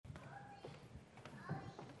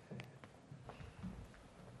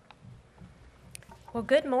Well,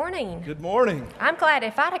 good morning. Good morning. I'm glad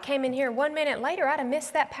if I'd have came in here 1 minute later, I'd have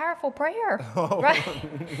missed that powerful prayer. Oh. Right?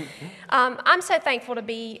 I'm so thankful to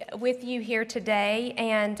be with you here today.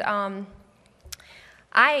 And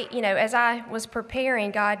as I was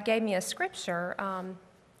preparing, God gave me a scripture, a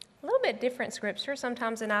little bit different scripture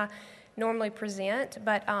sometimes than I normally present.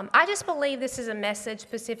 But I just believe this is a message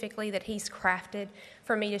specifically that He's crafted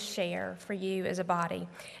for me to share for you as a body.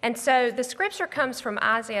 And so the scripture comes from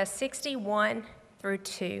Isaiah 61 through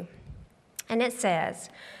 2. And it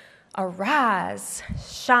says, "Arise,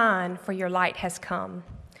 shine, for your light has come,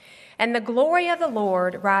 and the glory of the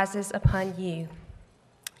Lord rises upon you.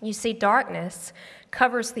 You see, darkness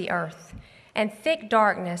covers the earth, and thick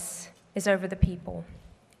darkness is over the people.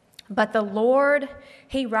 But the Lord,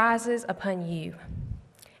 He rises upon you,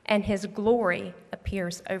 and His glory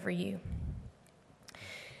appears over you."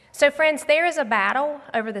 So, friends, there is a battle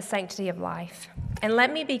over the sanctity of life. And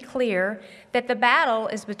let me be clear that the battle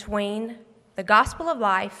is between the gospel of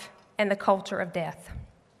life and the culture of death.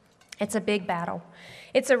 It's a big battle.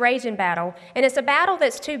 It's a raging battle. And it's a battle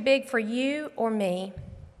that's too big for you or me,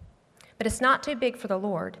 but it's not too big for the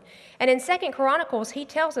Lord. And in 2 Chronicles, He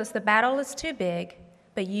tells us the battle is too big,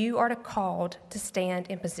 but you are called to stand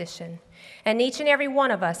in position. And each and every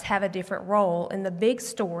one of us have a different role in the big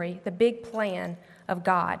story, the big plan of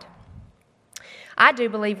God. I do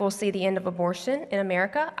believe we'll see the end of abortion in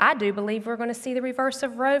America. I do believe we're going to see the reverse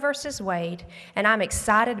of Roe versus Wade, and I'm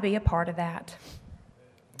excited to be a part of that.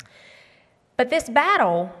 But this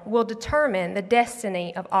battle will determine the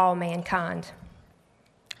destiny of all mankind.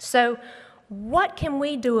 So, what can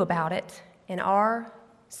we do about it in our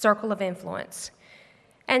circle of influence?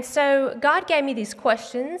 And so God gave me these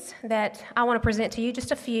questions that I want to present to you,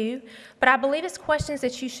 just a few, but I believe it's questions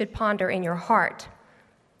that you should ponder in your heart.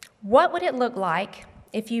 What would it look like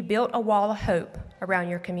if you built a wall of hope around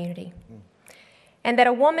your community? And that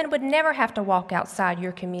a woman would never have to walk outside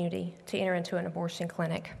your community to enter into an abortion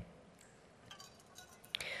clinic?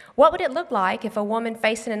 What would it look like if a woman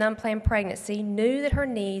facing an unplanned pregnancy knew that her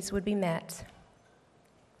needs would be met?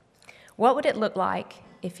 What would it look like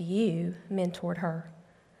if you mentored her?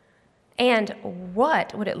 And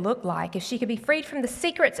what would it look like if she could be freed from the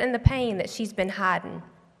secrets and the pain that she's been hiding?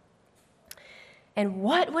 And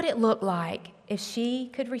what would it look like if she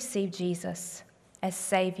could receive Jesus as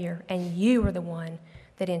Savior and you were the one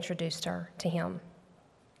that introduced her to Him?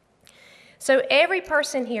 So every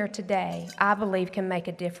person here today, I believe, can make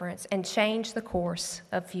a difference and change the course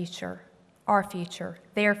of future, our future,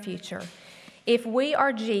 their future, if we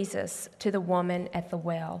are Jesus to the woman at the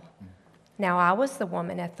well. Now, I was the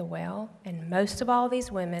woman at the well, and most of all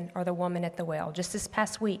these women are the woman at the well. Just this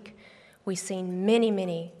past week, we've seen many,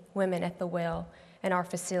 many women at the well in our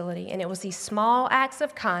facility, and it was these small acts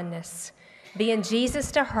of kindness, being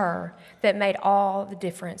Jesus to her, that made all the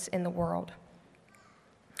difference in the world.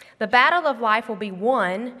 The battle of life will be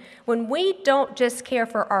won when we don't just care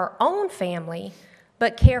for our own family,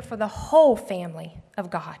 but care for the whole family of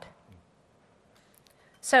God.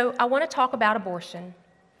 So I want to talk about abortion.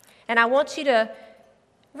 And I want you to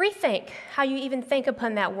rethink how you even think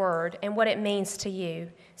upon that word and what it means to you.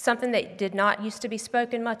 Something that did not used to be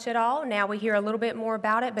spoken much at all. Now we hear a little bit more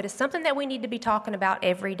about it, but it's something that we need to be talking about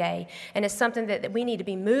every day. And it's something that we need to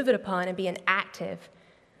be moving upon and being active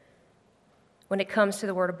when it comes to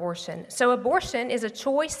the word abortion. So abortion is a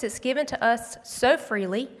choice that's given to us so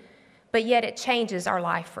freely, but yet it changes our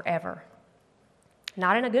life forever.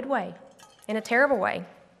 Not in a good way, in a terrible way.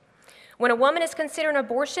 When a woman is considering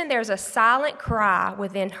abortion, there's a silent cry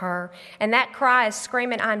within her, and that cry is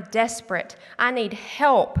screaming, "I'm desperate. I need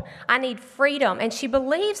help. I need freedom." And she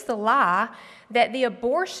believes the lie that the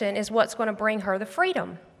abortion is what's going to bring her the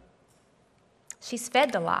freedom. She's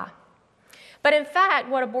fed the lie. But in fact,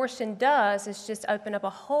 what abortion does is just open up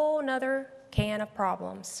a whole nother can of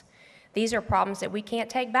problems. These are problems that we can't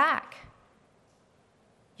take back.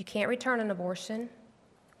 You can't return an abortion.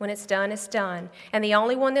 When it's done, it's done. And the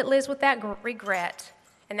only one that lives with that regret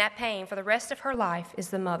and that pain for the rest of her life is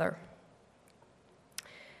the mother.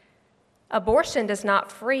 Abortion does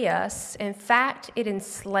not free us. In fact, it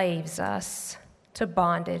enslaves us to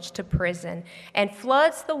bondage, to prison, and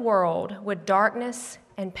floods the world with darkness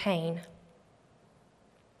and pain.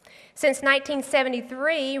 Since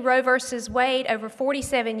 1973, Roe versus Wade, over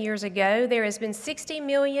 47 years ago, there has been 60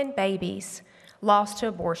 million babies lost to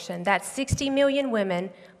abortion. That's 60 million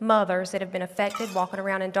women, mothers that have been affected, walking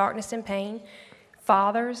around in darkness and pain,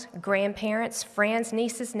 fathers, grandparents, friends,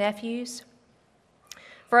 nieces, nephews.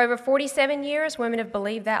 For over 47 years, women have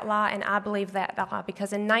believed that lie, and I believe that lie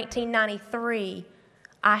because in 1993,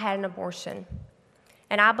 I had an abortion.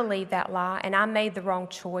 And I believed that lie, and I made the wrong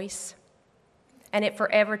choice. and it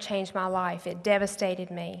forever changed my life. It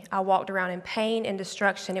devastated me. I walked around in pain and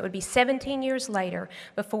destruction. It would be 17 years later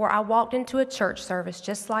before I walked into a church service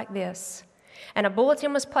just like this, and a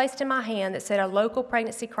bulletin was placed in my hand that said a local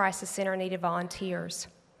pregnancy crisis center needed volunteers.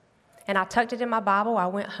 And I tucked it in my Bible. I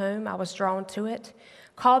went home. I was drawn to it,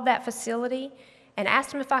 called that facility, and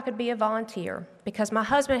asked him if I could be a volunteer, because my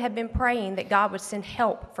husband had been praying that God would send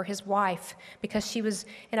help for his wife because she was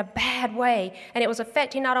in a bad way, and it was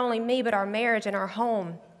affecting not only me but our marriage and our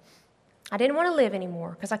home. I didn't want to live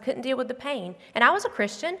anymore because I couldn't deal with the pain. And I was a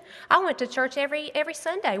Christian. I went to church every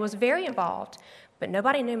Sunday, was very involved, but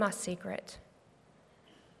nobody knew my secret.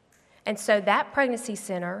 And so that pregnancy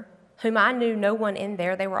center, whom I knew no one in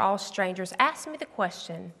there, they were all strangers, asked me the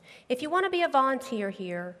question, if you want to be a volunteer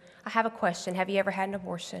here, I have a question. Have you ever had an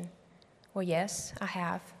abortion? Well, yes, I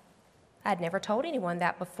have. I'd never told anyone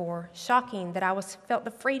that before. Shocking that I felt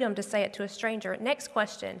the freedom to say it to a stranger. Next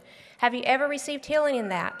question, have you ever received healing in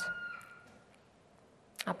that?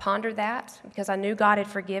 I pondered that because I knew God had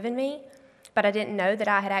forgiven me, but I didn't know that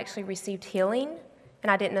I had actually received healing, and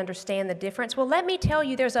I didn't understand the difference. Well, let me tell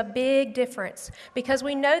you, there's a big difference, because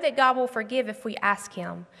we know that God will forgive if we ask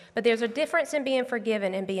him, but there's a difference in being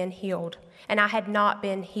forgiven and being healed, and I had not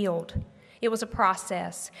been healed. It was a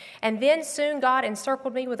process. And then soon God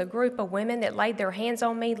encircled me with a group of women that laid their hands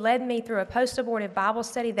on me, led me through a post-abortive Bible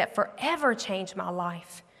study that forever changed my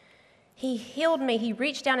life. He healed me. He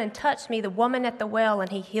reached down and touched me, the woman at the well,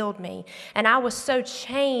 and he healed me. And I was so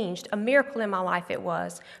changed, a miracle in my life it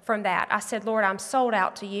was, from that. I said, Lord, I'm sold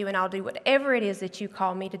out to you, and I'll do whatever it is that you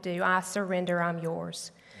call me to do. I surrender. I'm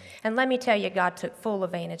yours. And let me tell you, God took full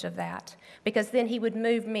advantage of that, because then he would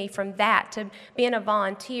move me from that to being a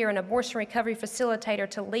volunteer, an abortion recovery facilitator,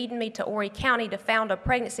 to leading me to Horry County to found a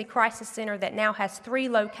pregnancy crisis center that now has 3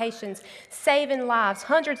 locations, saving lives,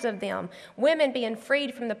 hundreds of them, women being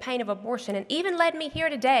freed from the pain of abortion, and even led me here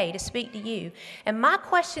today to speak to you. And my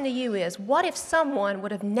question to you is, what if someone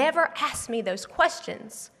would have never asked me those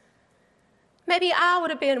questions? Maybe I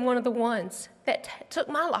would have been one of the ones that took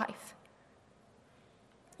my life.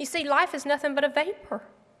 You see, life is nothing but a vapor.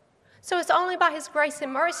 So it's only by his grace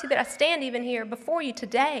and mercy that I stand even here before you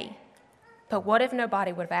today. But what if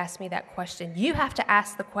nobody would have asked me that question? You have to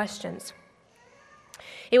ask the questions.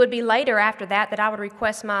 It would be later after that I would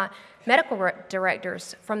request my medical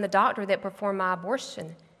directors from the doctor that performed my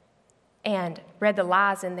abortion and read the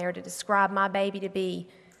lies in there to describe my baby to be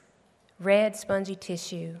red, spongy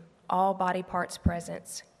tissue, all body parts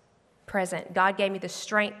present. God gave me the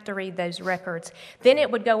strength to read those records. Then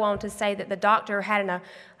it would go on to say that the doctor had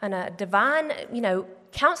a divine,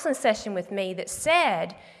 counseling session with me that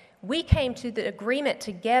said we came to the agreement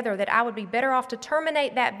together that I would be better off to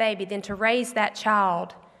terminate that baby than to raise that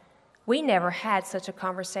child. We never had such a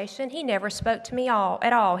conversation. He never spoke to me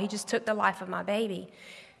at all. He just took the life of my baby.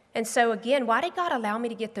 And so again, why did God allow me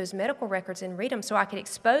to get those medical records and read them so I could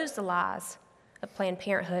expose the lies of Planned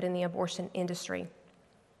Parenthood and the abortion industry?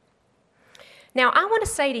 Now, I want to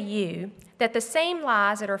say to you that the same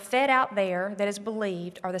lies that are fed out there that is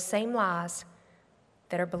believed are the same lies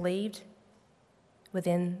that are believed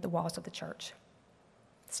within the walls of the church.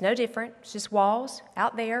 It's no different. It's just walls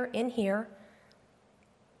out there, in here.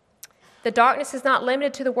 The darkness is not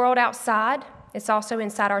limited to the world outside. It's also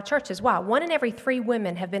inside our churches. Why? 1 in every 3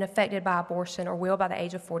 women have been affected by abortion or will by the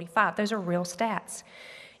age of 45. Those are real stats.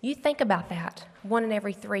 You think about that. 1 in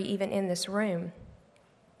every 3, even in this room.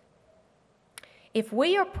 If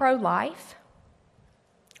we are pro-life,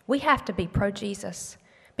 we have to be pro-Jesus,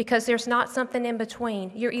 because there's not something in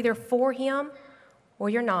between. You're either for him or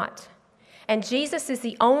you're not. And Jesus is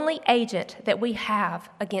the only agent that we have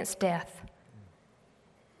against death.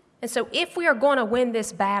 And so if we are going to win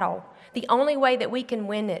this battle, the only way that we can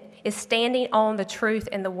win it is standing on the truth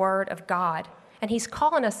and the word of God. And he's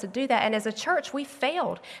calling us to do that. And as a church, we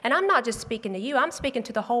failed. And I'm not just speaking to you. I'm speaking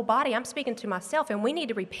to the whole body. I'm speaking to myself. And we need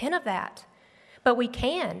to repent of that. But we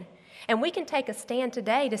can. And we can take a stand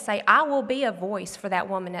today to say, I will be a voice for that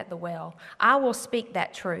woman at the well. I will speak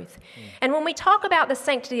that truth. And when we talk about the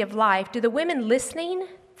sanctity of life, do the women listening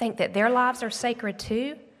think that their lives are sacred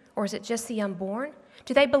too? Or is it just the unborn?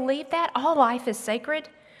 Do they believe that? All life is sacred?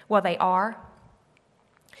 Well, they are.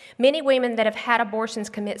 Many women that have had abortions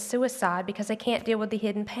commit suicide because they can't deal with the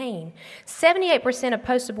hidden pain. 78% of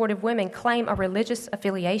post-abortive women claim a religious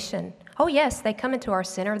affiliation. Oh, yes, they come into our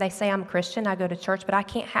center. They say, I'm Christian, I go to church, but I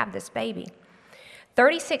can't have this baby.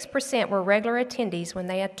 36% were regular attendees when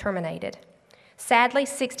they had terminated. Sadly,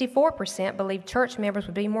 64% believe church members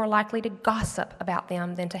would be more likely to gossip about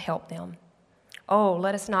them than to help them. Oh,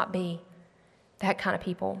 let us not be that kind of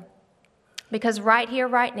people. Because right here,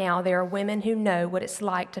 right now, there are women who know what it's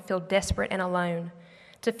like to feel desperate and alone,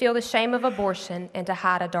 to feel the shame of abortion and to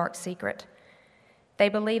hide a dark secret. They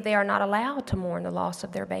believe they are not allowed to mourn the loss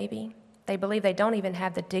of their baby. They believe they don't even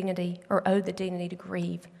have the dignity or owe the dignity to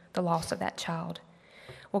grieve the loss of that child.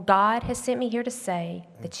 Well, God has sent me here to say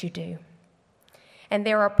that you do. And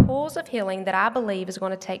there are pools of healing that I believe is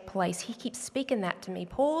going to take place. He keeps speaking that to me.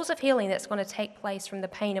 Pools of healing that's going to take place from the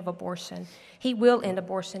pain of abortion. He will end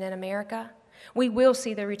abortion in America. We will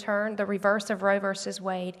see the reverse of Roe versus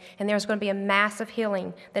Wade, and there's going to be a massive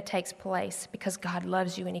healing that takes place because God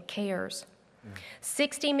loves you and He cares.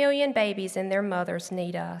 60 million babies and their mothers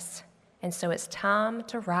need us, and so it's time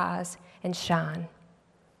to rise and shine.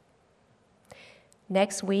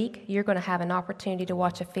 Next week, you're going to have an opportunity to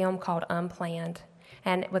watch a film called Unplanned.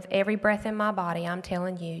 And with every breath in my body, I'm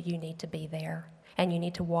telling you, you need to be there. And you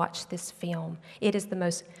need to watch this film. It is the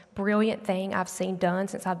most brilliant thing I've seen done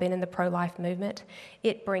since I've been in the pro-life movement.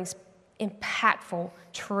 It brings impactful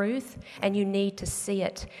truth, and you need to see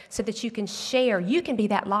it so that you can share. You can be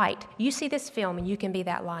that light. You see this film, and you can be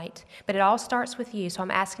that light. But it all starts with you, so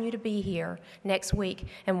I'm asking you to be here next week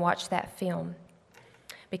and watch that film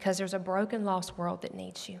because there's a broken, lost world that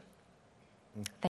needs you.